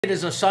It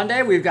is a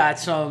Sunday. We've got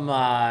some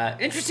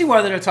interesting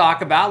weather to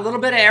talk about. A little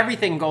bit of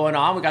everything going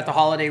on. We got the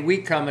holiday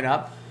week coming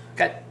up.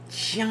 Got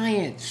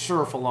giant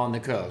surf along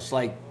the coast,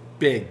 like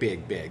big,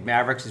 big, big.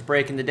 Mavericks is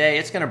breaking today.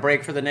 It's going to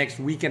break for the next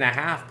week and a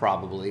half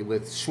probably,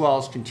 with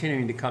swells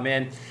continuing to come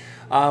in.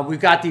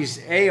 We've got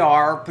these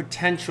AR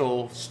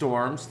potential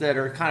storms that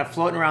are kind of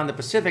floating around the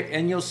Pacific,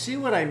 and you'll see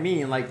what I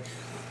mean. Like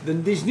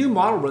these new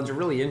model runs are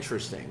really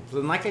interesting.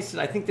 And like I said,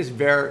 I think this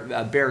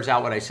bears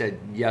out what I said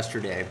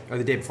yesterday or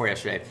the day before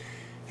yesterday.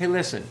 Hey,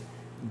 listen,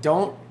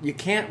 you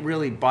can't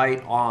really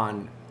bite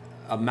on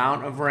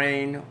amount of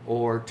rain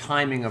or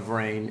timing of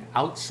rain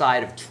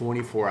outside of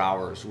 24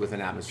 hours with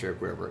an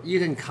atmospheric river. You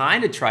can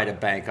kind of try to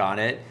bank on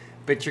it,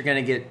 but you're going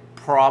to get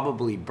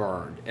probably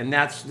burned. And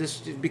that's this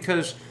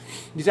because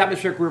these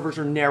atmospheric rivers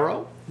are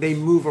narrow. They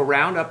move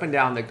around up and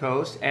down the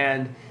coast,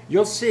 and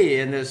you'll see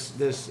in this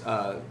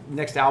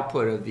next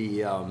output of the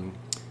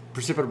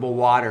precipitable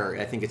water,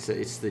 I think it's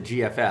the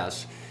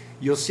GFS,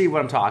 you'll see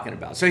what I'm talking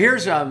about. So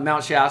here's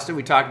Mount Shasta.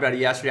 We talked about it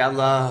yesterday. I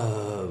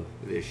love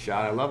this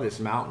shot. I love this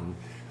mountain.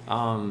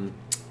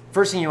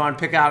 First thing you want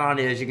to pick out on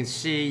it is you can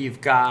see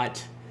you've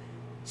got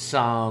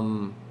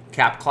some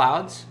cap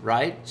clouds,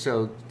 right?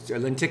 So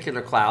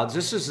lenticular clouds.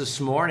 This is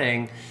this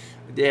morning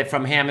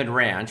from Hammond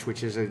Ranch,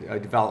 which is a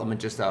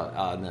development just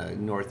on the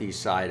northeast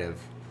side of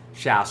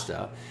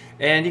Shasta.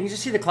 And you can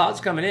just see the clouds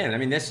coming in. I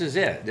mean, this is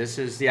it. This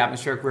is the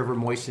atmospheric river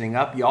moistening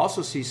up. You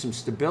also see some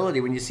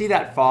stability. When you see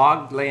that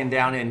fog laying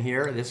down in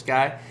here, this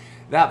guy,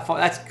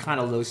 that's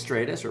kind of low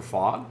stratus or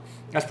fog.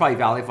 That's probably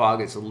valley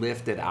fog. It's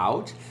lifted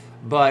out.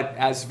 But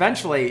as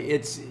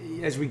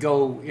we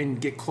go and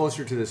get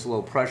closer to this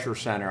low pressure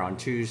center on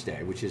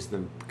Tuesday, which is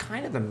the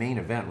kind of the main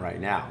event right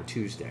now,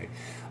 Tuesday,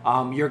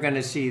 you're going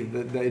to see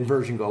the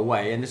inversion go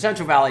away. In the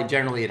Central Valley,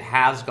 generally, it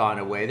has gone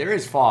away. There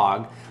is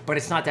fog, but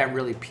it's not that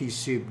really pea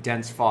soup,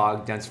 dense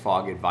fog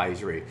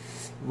advisory.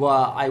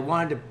 Well, I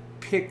wanted to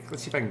pick,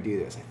 let's see if I can do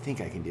this. I think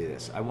I can do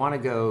this. I want to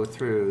go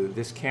through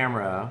this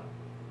camera.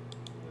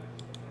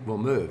 Will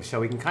move. So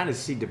we can kind of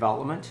see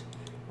development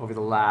over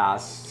the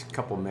last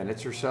couple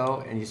minutes or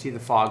so, and you see the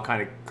fog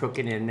kind of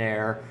cooking in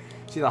there.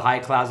 See the high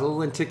clouds, a little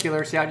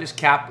lenticular. See how it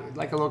just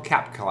like a little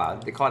cap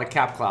cloud. They call it a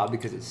cap cloud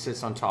because it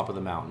sits on top of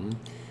the mountain.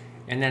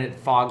 And then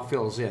fog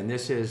fills in.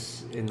 This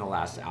is in the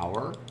last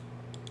hour.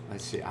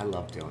 Let's see, I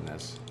love doing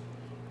this.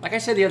 Like I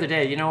said the other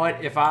day, you know what,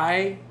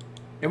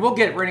 and we're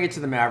gonna get to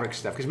the Mavericks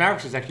stuff, because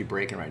Mavericks is actually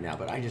breaking right now,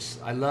 but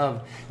I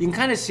love, you can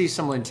kind of see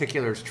some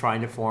lenticulars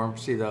trying to form,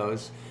 see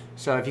those?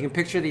 So if you can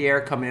picture the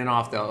air coming in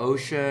off the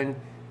ocean,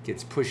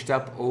 gets pushed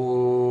up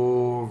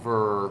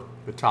over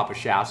the top of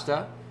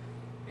Shasta,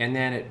 and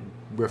then it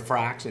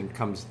refracts and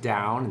comes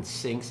down and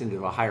sinks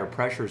into a higher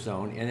pressure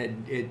zone,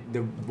 and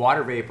the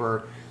water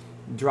vapor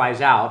dries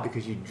out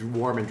because you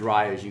warm and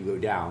dry as you go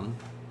down,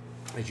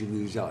 as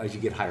you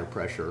get higher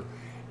pressure,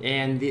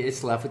 and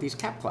it's left with these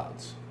cap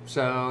clouds.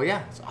 So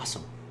yeah, it's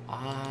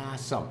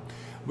awesome.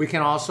 We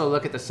can also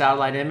look at the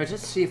satellite image.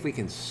 Let's see if we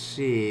can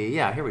see.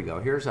 Yeah, here we go.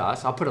 Here's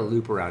us. I'll put a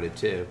loop around it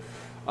too.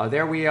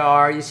 There we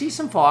are. You see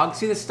some fog.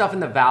 See the stuff in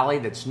the valley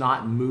that's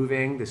not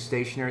moving, the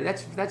stationary?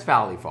 That's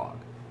valley fog.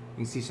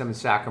 You can see some in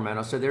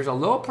Sacramento. So there's a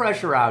low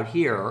pressure out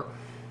here,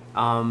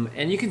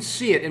 and you can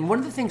see it. And one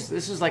of the things,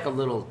 this is like a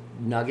little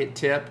nugget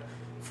tip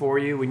for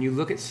you when you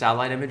look at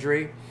satellite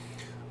imagery.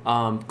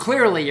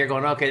 Clearly, you're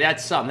going, okay,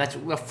 that's something. That's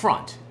a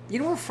front. You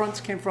know where fronts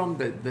came from?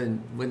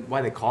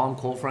 Why they call them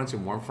cold fronts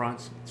and warm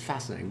fronts? It's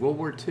fascinating. World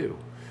War II,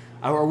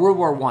 or World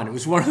War I. It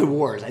was one of the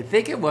wars. I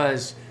think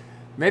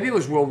maybe it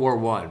was World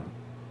War I.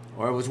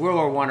 Or it was World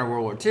War I or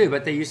World War II,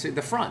 but they used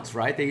the fronts,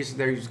 right? They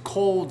used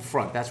cold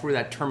front. That's where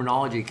that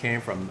terminology came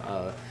from,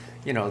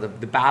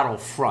 the battle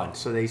front.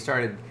 So they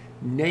started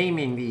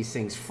naming these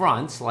things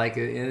fronts, like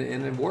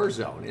in a war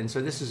zone. And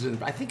so this is,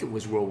 I think it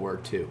was World War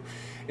II.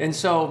 And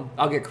so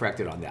I'll get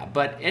corrected on that.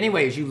 But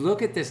anyways, you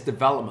look at this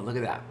development, look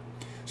at that.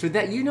 So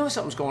that you know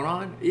something's going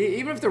on,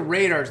 even if the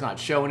radar is not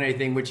showing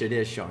anything, which it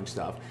is showing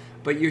stuff.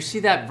 But you see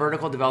that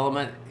vertical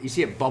development, you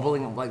see it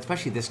bubbling, like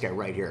especially this guy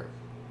right here.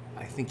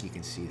 I think you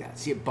can see that.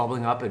 See it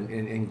bubbling up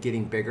and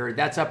getting bigger.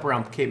 That's up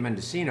around Cape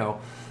Mendocino,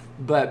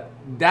 but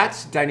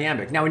that's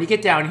dynamic. Now, when you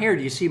get down here,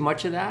 do you see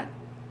much of that?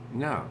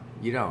 No,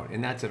 you don't,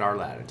 and that's at our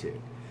latitude.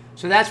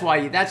 So that's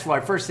why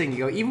first thing you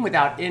go, even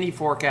without any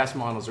forecast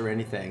models or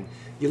anything,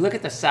 you look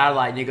at the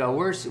satellite and you go,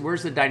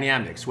 where's the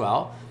dynamics?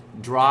 Well,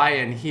 dry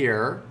in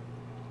here,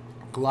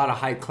 a lot of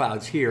high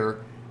clouds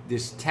here,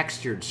 this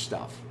textured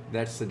stuff,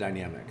 that's the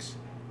dynamics,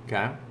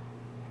 okay?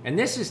 And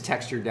this is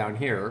textured down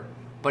here,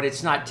 but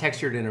it's not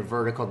textured in a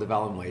vertical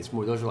development way. It's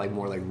those are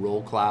more like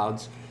roll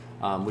clouds,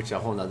 which is a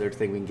whole other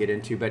thing we can get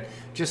into. But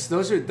just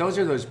those are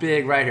those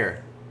big right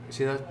here.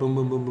 See those? Boom,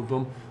 boom, boom, boom,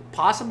 boom.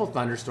 Possible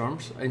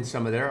thunderstorms in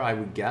some of there, I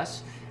would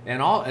guess,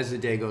 and all as the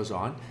day goes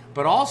on.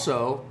 But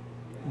also,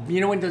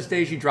 you know, when those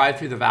days you drive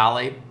through the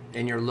valley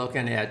and you're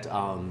looking at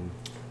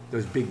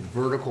those big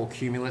vertical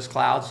cumulus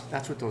clouds,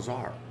 that's what those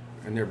are,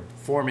 and they're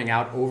forming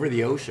out over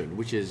the ocean,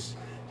 which is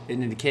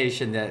an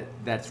indication that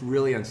that's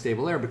really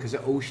unstable air because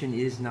the ocean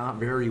is not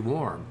very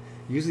warm.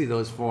 Usually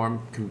those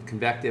form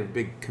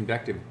big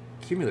convective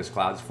cumulus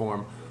clouds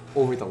form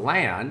over the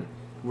land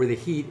where the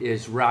heat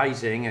is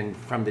rising and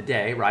from the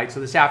day, right? So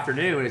this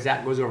afternoon, as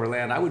that goes over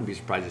land, I wouldn't be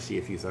surprised to see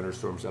a few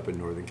thunderstorms up in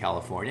Northern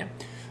California.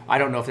 I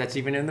don't know if that's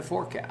even in the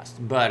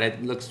forecast, but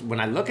it looks,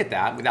 when I look at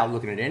that, without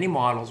looking at any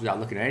models, without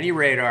looking at any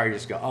radar, you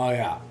just go, oh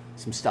yeah,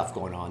 some stuff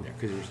going on there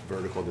because there's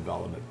vertical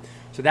development.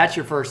 So that's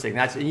your first thing.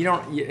 That's, and you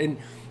don't,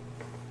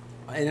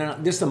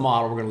 and this is the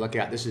model we're going to look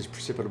at. This is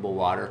precipitable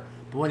water.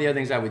 But one of the other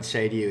things I would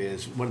say to you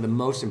is one of the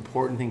most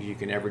important things you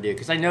can ever do,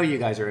 because I know you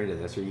guys are into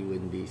this or you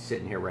wouldn't be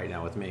sitting here right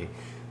now with me,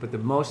 but the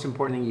most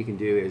important thing you can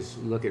do is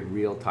look at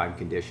real-time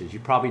conditions.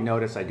 You probably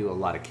notice I do a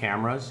lot of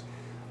cameras.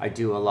 I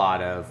do a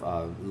lot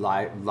of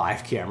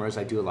live cameras.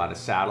 I do a lot of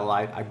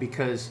satellite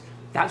because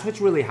that's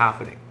what's really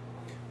happening.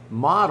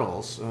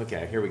 Models,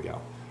 okay, here we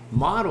go.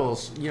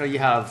 Models, you know, you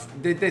have,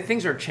 the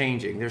things are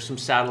changing. There's some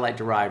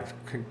satellite-derived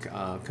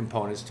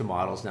components to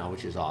models now,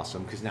 which is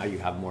awesome because now you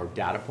have more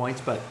data points,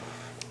 but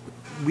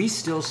we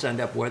still send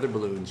up weather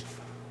balloons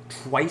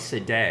twice a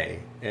day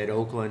at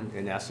Oakland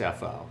and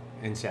SFO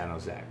in San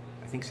Jose.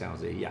 I think San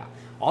Jose, yeah.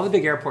 All the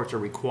big airports are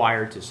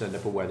required to send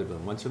up a weather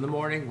balloon, once in the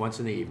morning, once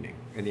in the evening,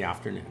 in the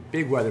afternoon.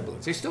 Big weather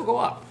balloons, they still go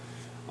up.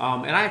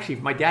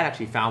 And my dad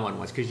actually found one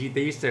once because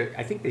they used to,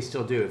 I think they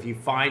still do, if you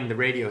find the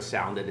radio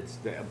sound that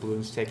the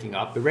balloon's taking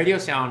up, the radio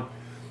sound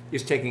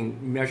is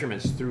taking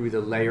measurements through the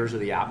layers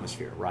of the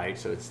atmosphere, right?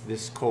 So it's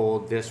this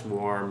cold, this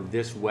warm,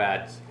 this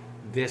wet,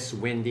 this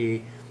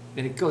windy,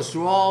 and it goes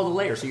through all the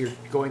layers. So you're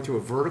going through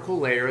a vertical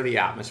layer of the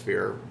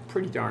atmosphere,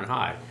 pretty darn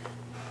high.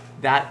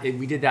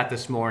 We did that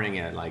this morning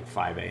at like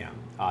 5 a.m.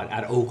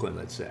 At Oakland,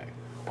 let's say.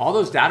 All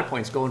those data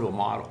points go into a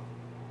model.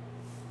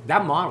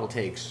 That model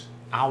takes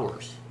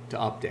hours to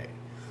update.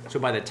 So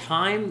by the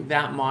time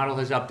that model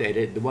has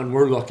updated, the one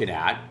we're looking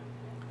at,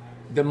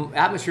 the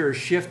atmosphere has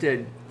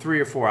shifted 3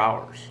 or 4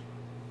 hours,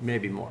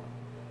 maybe more.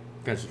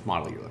 Depends which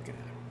model you're looking at.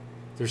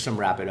 There's some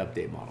rapid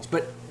update models.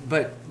 But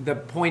the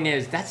point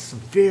is, that's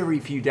very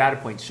few data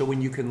points. So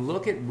when you can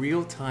look at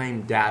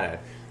real-time data,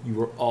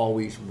 you are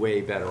always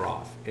way better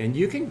off. And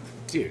you can,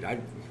 dude, I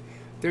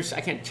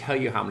can't tell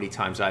you how many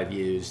times I've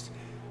used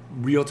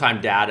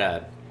real-time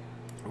data,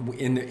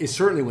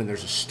 certainly when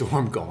there's a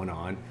storm going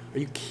on. Are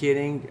you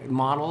kidding?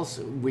 Models,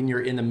 when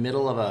you're in the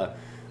middle of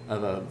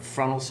a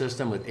frontal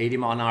system with 80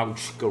 mile an hour,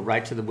 go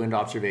right to the wind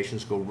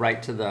observations, go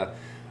right to the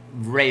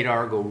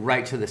radar, go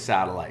right to the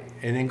satellite,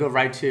 and then go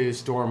right to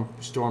storm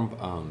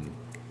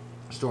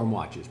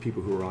watches,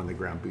 people who are on the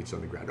ground, boots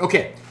on the ground.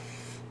 Okay,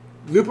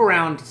 loop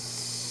around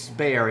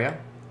Bay Area.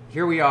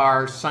 Here we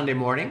are Sunday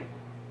morning.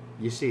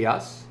 You see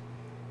us.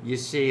 You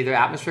see the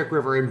atmospheric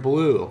river in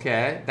blue,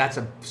 okay? That's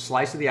a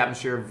slice of the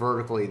atmosphere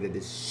vertically that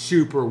is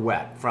super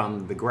wet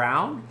from the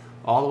ground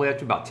all the way up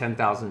to about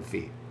 10,000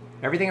 feet.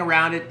 Everything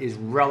around it is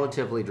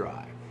relatively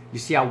dry. You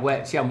see how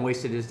wet, see how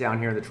moist it is down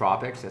here in the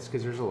tropics? That's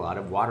because there's a lot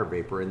of water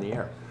vapor in the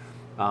air.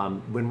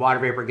 When water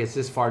vapor gets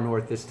this far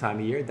north this time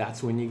of year,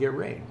 that's when you get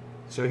rain.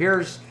 So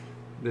here's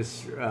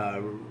this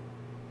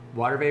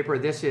water vapor.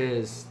 This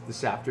is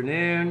this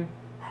afternoon.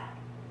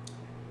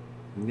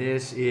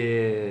 This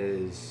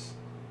is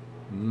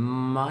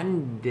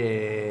Monday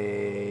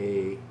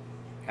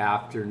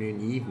afternoon,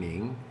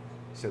 evening.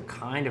 So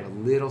kind of a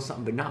little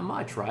something, but not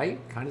much, right?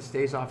 Kind of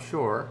stays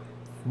offshore,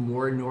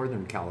 more in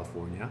Northern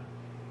California.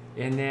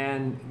 And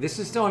then this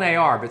is still an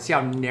AR, but see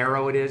how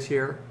narrow it is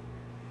here?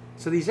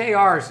 So these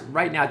ARs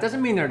right now, it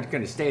doesn't mean they're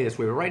going to stay this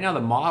way, but right now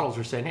the models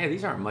are saying, hey,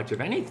 these aren't much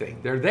of anything.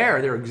 They're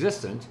there, they're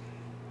existent,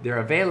 they're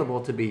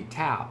available to be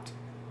tapped,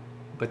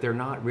 but they're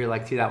not really,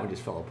 like, see, that one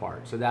just fell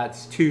apart. So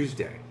that's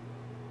Tuesday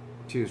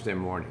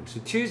morning. So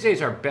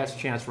Tuesday's our best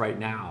chance right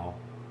now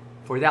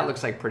for, that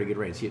looks like pretty good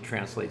rain. See, it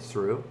translates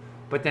through,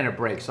 but then it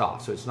breaks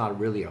off. So it's not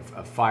really a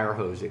fire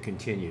hose, it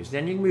continues.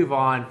 Then you can move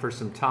on for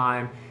some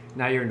time.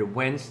 Now you're into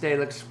Wednesday,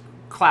 looks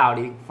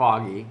cloudy,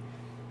 foggy,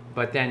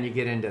 but then you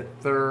get into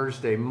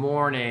Thursday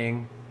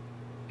morning,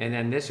 and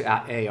then this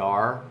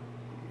AR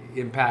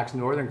impacts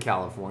Northern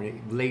California,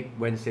 late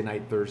Wednesday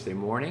night, Thursday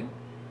morning.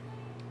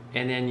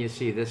 And then you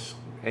see this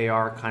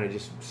AR kind of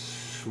just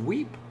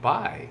sweep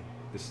by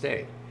the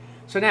state.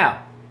 So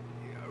now,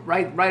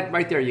 right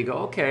there you go,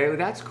 okay, well,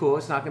 that's cool.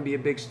 It's not going to be a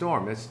big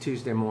storm. It's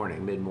Tuesday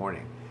morning,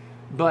 mid-morning.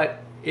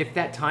 But if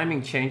that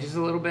timing changes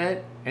a little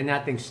bit and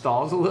that thing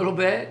stalls a little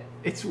bit,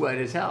 it's wet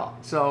as hell.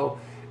 So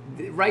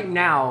right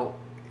now,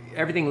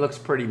 everything looks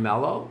pretty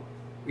mellow,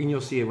 and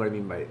you'll see what I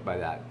mean by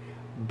that.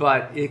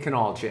 But it can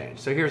all change.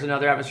 So here's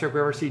another atmospheric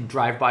river. See,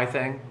 drive-by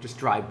thing? Just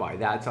drive-by.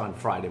 That's on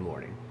Friday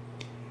morning.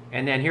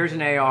 And then here's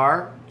an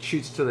AR,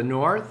 shoots to the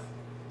north.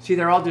 See,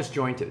 they're all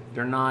disjointed.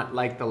 They're not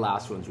like the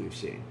last ones we've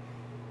seen.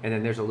 And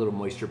then there's a little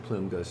moisture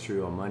plume goes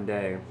through on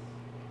Monday.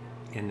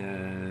 And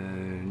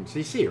then, so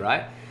you see,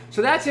 right?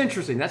 So that's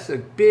interesting. That's a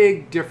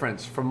big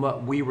difference from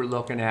what we were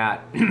looking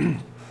at. Big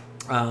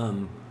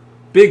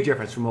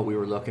difference from what we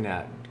were looking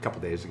at a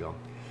couple days ago.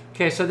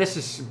 Okay, so this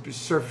is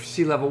surface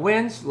sea level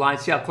winds.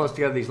 Lines, see how close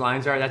together these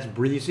lines are? That's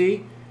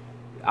breezy.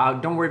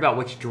 Don't worry about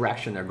which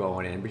direction they're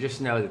going in, but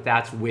just know that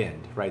that's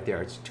wind right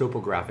there. It's a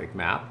topographic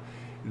map.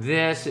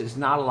 This is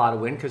not a lot of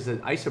wind because the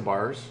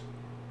isobars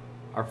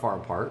are far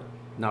apart.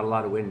 Not a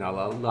lot of wind, not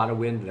a lot of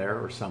wind there,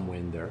 or some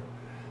wind there.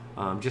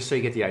 Just so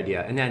you get the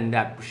idea. And then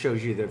that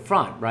shows you the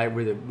front, right?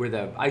 Where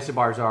the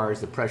isobars are is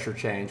the pressure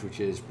change, which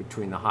is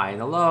between the high and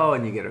the low,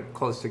 and you get it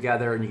close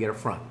together and you get a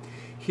front.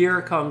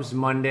 Here comes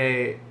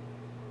Monday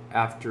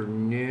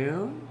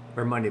afternoon,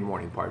 or Monday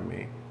morning, pardon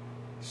me.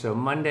 So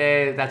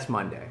Monday, that's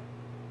Monday.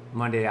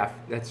 Monday after,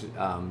 that's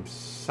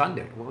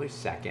Sunday. Wait a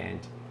second.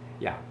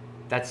 Yeah,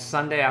 that's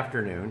Sunday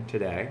afternoon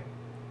today.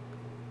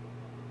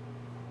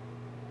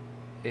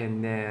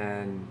 And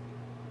then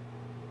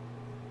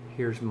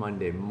here's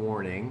Monday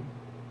morning.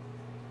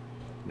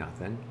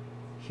 Nothing.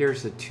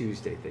 Here's the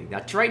Tuesday thing.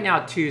 That's right now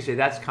Tuesday.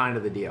 That's kind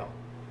of the deal.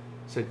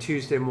 So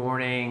Tuesday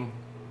morning,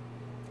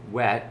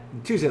 wet.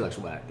 Tuesday looks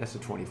wet. That's the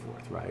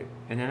 24th, right?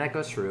 And then that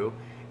goes through.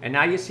 And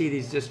now you see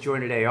these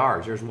disjointed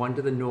ARs. There's one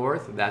to the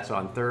north. That's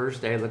on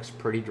Thursday. Looks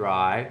pretty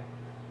dry.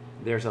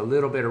 There's a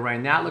little bit of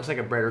rain. That looks like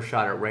a brighter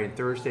shot at rain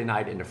Thursday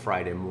night into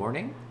Friday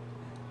morning.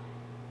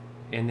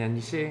 And then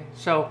you see.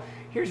 So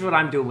here's what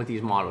I'm doing with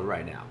these models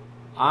right now.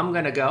 I'm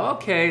going to go,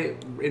 okay,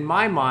 in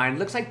my mind,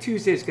 looks like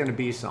Tuesday is going to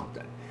be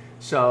something.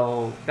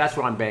 So that's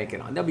what I'm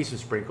banking on. There'll be some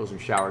sprinkles and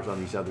showers on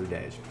these other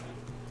days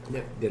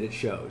that it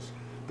shows.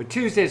 But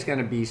Tuesday is going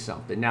to be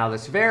something. Now, the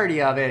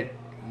severity of it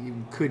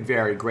could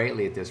vary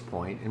greatly at this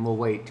point, and we'll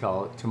wait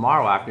till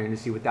tomorrow afternoon to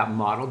see what that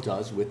model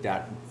does with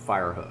that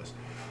fire hose.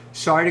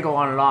 Sorry to go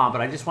on and on,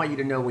 but I just want you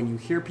to know when you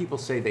hear people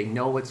say they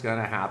know what's going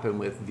to happen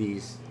with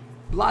these,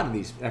 a lot of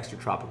these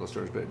extratropical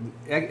storms, but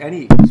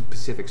any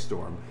Pacific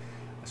storm,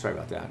 sorry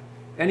about that,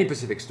 any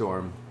Pacific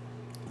storm,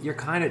 you're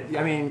kind of,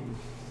 I mean,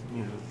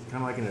 you know,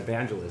 kind of like an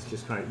evangelist,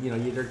 just kind of, you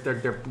know,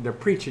 they're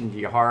preaching to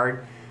you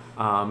hard,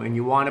 and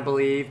you want to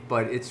believe,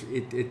 but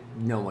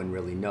no one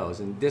really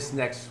knows. And this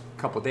next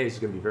couple of days is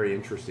going to be a very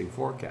interesting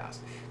forecast.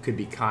 Could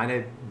be kind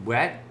of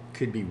wet,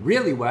 could be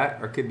really wet,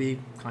 or could be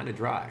kind of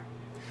dry.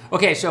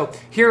 Okay, so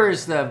here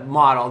is the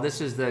model. This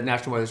is the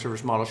National Weather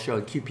Service model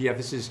showing QPF.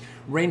 This is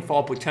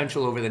rainfall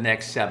potential over the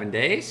next 7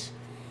 days.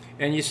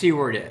 And you see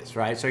where it is,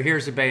 right? So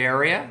here's the Bay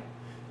Area.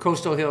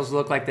 Coastal hills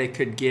look like they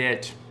could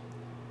get,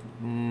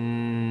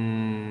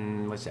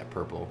 what's that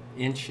purple? 1.5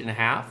 inches,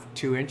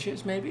 2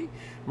 inches maybe?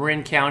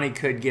 Marin County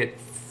could get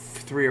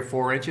 3 or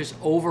 4 inches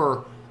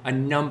over a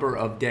number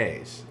of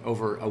days,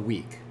 over a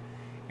week.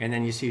 And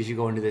then you see as you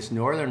go into this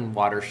northern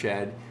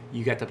watershed,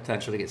 you got the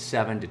potential to get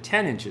 7 to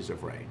 10 inches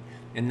of rain.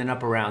 And then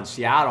up around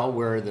Seattle,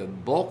 where the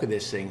bulk of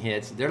this thing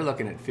hits, they're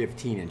looking at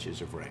 15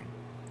 inches of rain.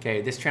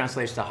 Okay, this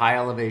translates to high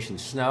elevation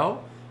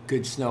snow,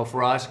 good snow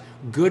for us,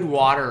 good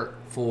water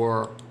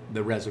for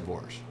the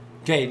reservoirs.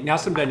 Okay, now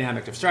some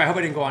dynamic stuff. Sorry, I hope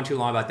I didn't go on too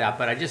long about that,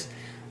 but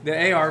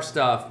the AR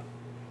stuff,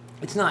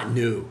 it's not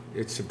new.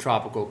 It's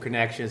subtropical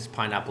connections,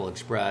 Pineapple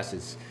Express,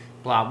 it's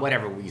blah,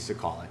 whatever we used to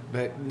call it.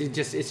 But it's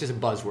just a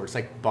buzzword. It's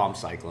like bomb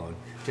cyclone.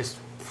 Just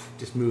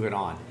move it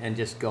on and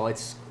just go.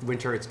 It's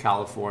winter, it's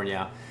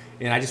California.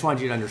 And I just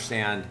wanted you to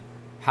understand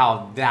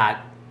how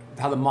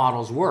the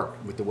models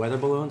work with the weather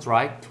balloons,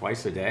 right?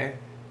 Twice a day,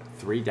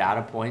 3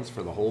 data points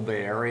for the whole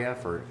Bay Area.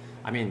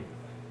 I mean,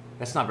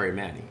 that's not very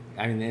many.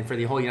 I mean, and for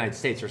the whole United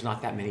States, there's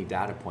not that many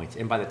data points.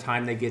 And by the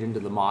time they get into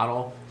the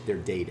model, they're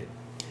dated.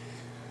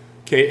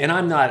 Okay, and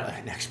I'm not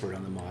an expert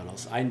on the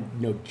models. I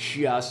know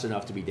just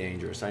enough to be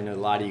dangerous. I know a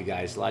lot of you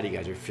guys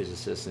are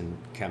physicists and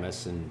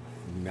chemists and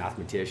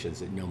mathematicians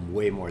that know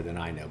way more than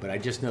I know, but I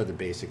just know the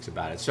basics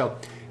about it. So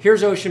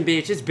here's Ocean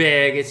Beach. It's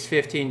big. It's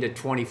 15 to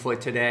 20 foot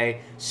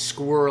today.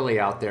 Squirrely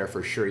out there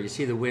for sure. You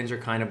see the winds are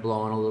kind of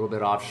blowing a little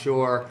bit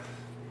offshore.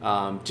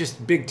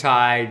 Just big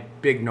tide,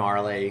 big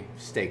gnarly.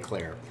 Stay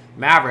clear.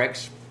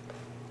 Mavericks.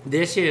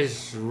 This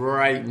is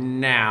right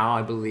now,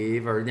 I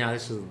believe, or now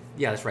this is,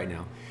 yeah, that's right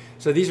now.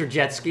 So these are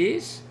jet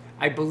skis.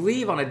 I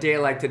believe on a day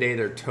like today,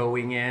 they're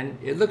towing in.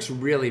 It looks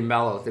really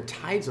mellow. The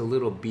tide's a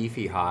little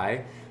beefy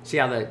high. See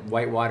how the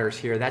white water's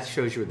here? That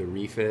shows you where the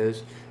reef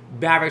is.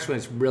 Mavericks, when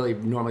it's really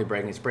normally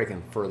breaking, it's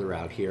breaking further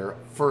out here,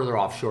 further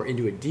offshore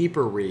into a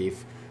deeper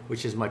reef,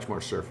 which is much more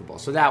surfable.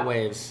 So that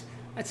wave's,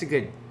 that's a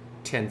good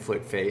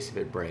 10-foot face if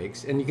it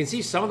breaks. And you can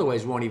see some of the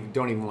waves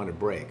don't even want to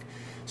break.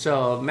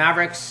 So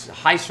Mavericks,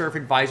 high surf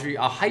advisory,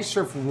 a high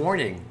surf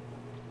warning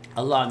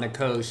along the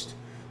coast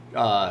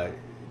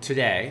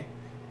today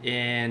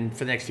and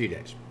for the next few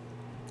days.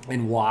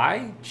 And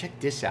why? Check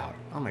this out.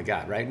 Oh my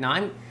God, right?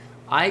 Now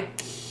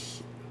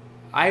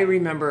I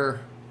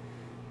remember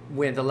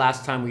when the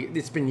last time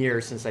it's been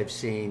years since I've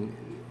seen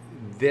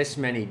this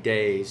many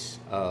days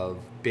of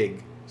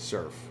big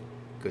surf.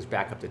 It goes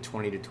back up to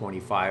 20 to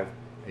 25,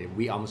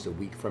 almost a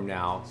week from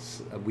now.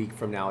 A week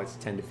from now, it's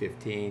 10 to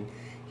 15,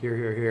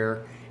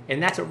 here.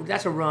 And that's a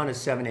run of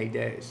 7-8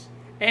 days.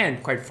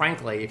 And quite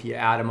frankly, if you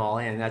add them all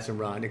in, that's a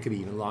run. It could be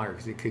even longer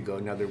because it could go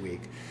another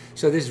week.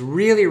 So this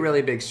really,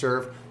 really big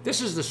surf.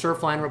 This is the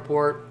Surfline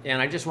report,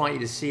 and I just want you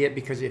to see it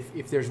because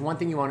if there's one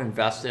thing you want to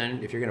invest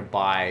in, if you're going to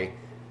buy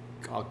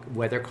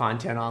weather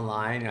content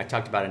online, and I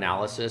talked about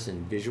analysis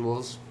and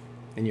visuals,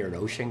 and you're an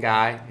ocean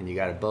guy, and you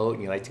got a boat,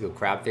 and you like to go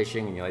crab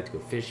fishing, and you like to go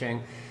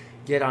fishing,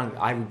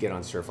 I would get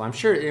on Surfline. I'm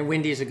sure, and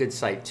Windy is a good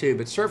site too,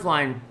 but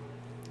Surfline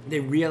they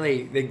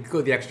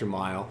go the extra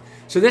mile.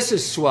 So this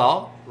is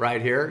swell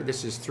right here.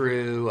 This is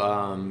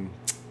through,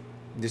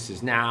 this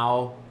is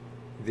now,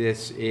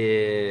 this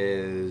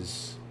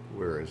is,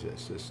 where is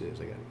this? This is,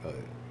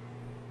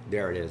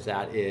 there it is.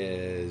 That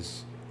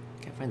is,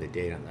 I can't find the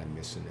date on that, I'm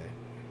missing it.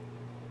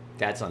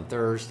 That's on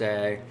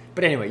Thursday.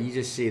 But anyway, you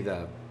just see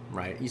the,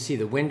 right, you see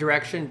the wind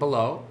direction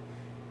below,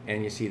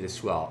 and you see the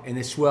swell. And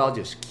the swell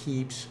just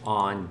keeps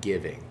on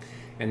giving.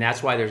 And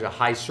that's why there's a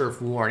high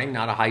surf warning,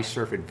 not a high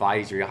surf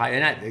advisory.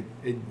 And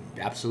it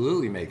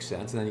absolutely makes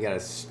sense. And then you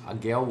got a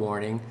gale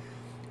warning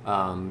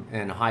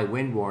and a high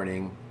wind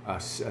warning, a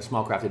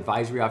small craft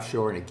advisory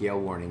offshore, and a gale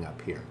warning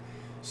up here.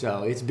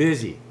 So it's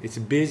busy. It's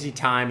a busy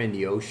time in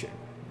the ocean.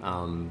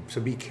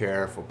 So be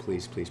careful,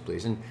 please, please,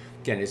 please. And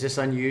again, is this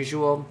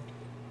unusual?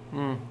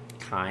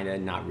 Kinda,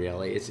 not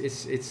really.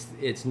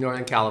 It's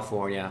Northern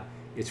California.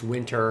 It's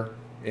winter,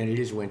 and it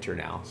is winter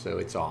now, so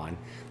it's on.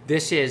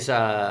 This is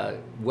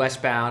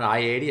westbound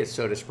I-80 at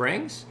Soda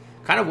Springs.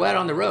 Kind of wet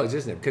on the roads,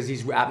 isn't it? Because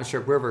these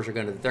atmospheric rivers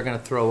they're gonna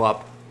throw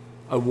up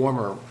a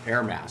warmer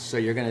air mass, so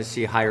you're gonna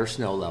see higher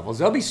snow levels.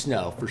 There'll be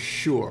snow for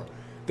sure.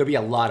 There'll be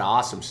a lot of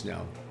awesome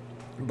snow,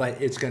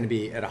 but it's going to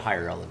be at a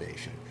higher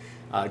elevation.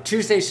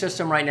 Tuesday's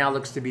system right now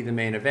looks to be the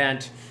main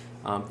event.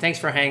 Thanks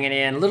for hanging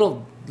in.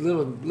 Little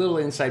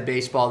inside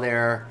baseball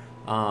there,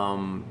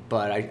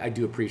 but I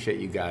do appreciate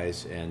you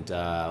guys, and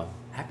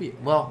happy.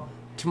 Well,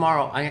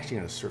 tomorrow I'm actually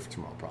going to surf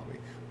tomorrow probably,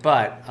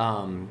 but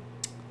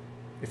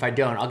if I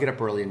don't, I'll get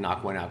up early and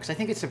knock one out because I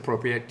think it's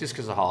appropriate just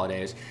because of the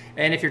holidays.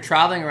 And if you're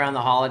traveling around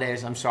the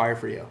holidays, I'm sorry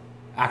for you.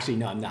 Actually,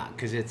 no, I'm not,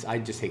 because I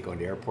just hate going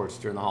to airports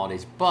during the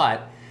holidays.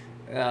 But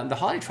the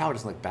holiday travel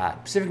doesn't look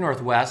bad. Pacific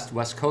Northwest,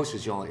 West Coast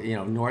is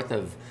north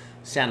of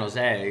San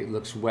Jose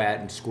looks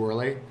wet and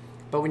squirrely.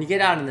 But when you get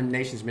out in the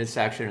nation's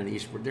midsection and the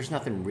east, there's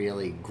nothing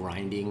really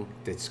grinding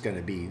that's going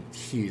to be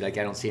huge. Like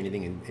I don't see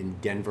anything in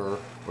Denver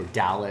or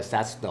Dallas.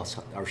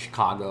 Or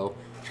Chicago.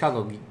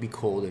 Chicago will be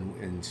cold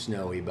and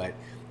snowy, but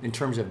in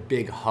terms of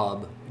big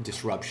hub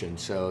disruption.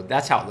 So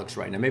that's how it looks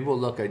right now. Maybe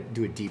we'll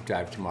do a deep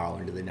dive tomorrow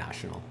into the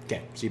national.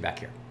 Okay, see you back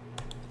here.